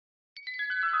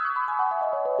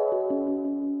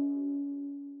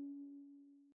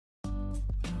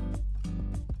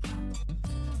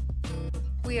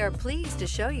We are pleased to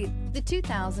show you the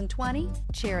 2020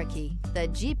 Cherokee. The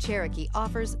Jeep Cherokee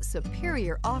offers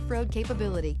superior off-road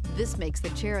capability. This makes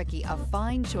the Cherokee a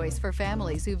fine choice for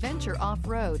families who venture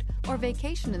off-road or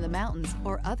vacation in the mountains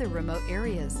or other remote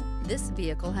areas. This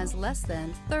vehicle has less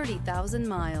than 30,000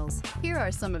 miles. Here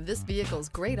are some of this vehicle's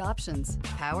great options: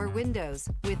 power windows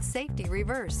with safety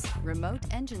reverse, remote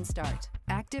engine start,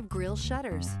 active grille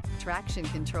shutters, traction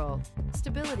control,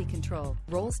 stability control,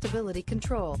 roll stability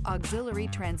control, auxiliary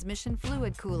transmission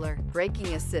fluid cooler,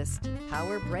 braking assist,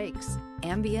 power brakes,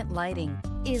 ambient lighting.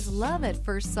 Is love at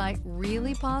first sight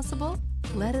really possible?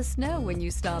 Let us know when you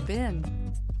stop in.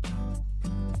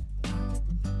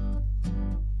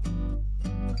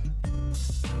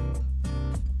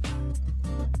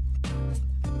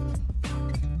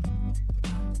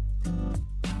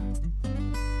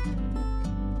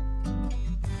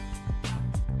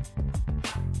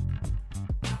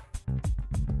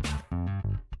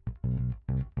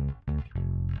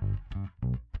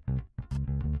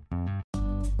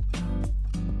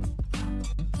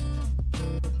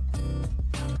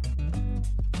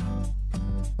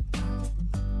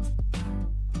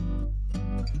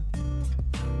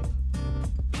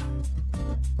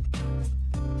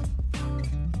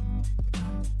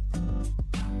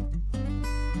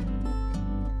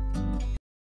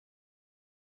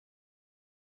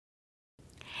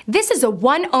 This is a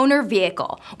one-owner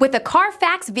vehicle with a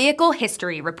Carfax Vehicle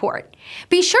History Report.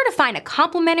 Be sure to find a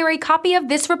complimentary copy of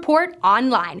this report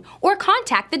online or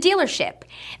contact the dealership.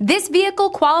 This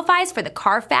vehicle qualifies for the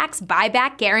Carfax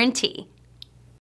Buyback Guarantee.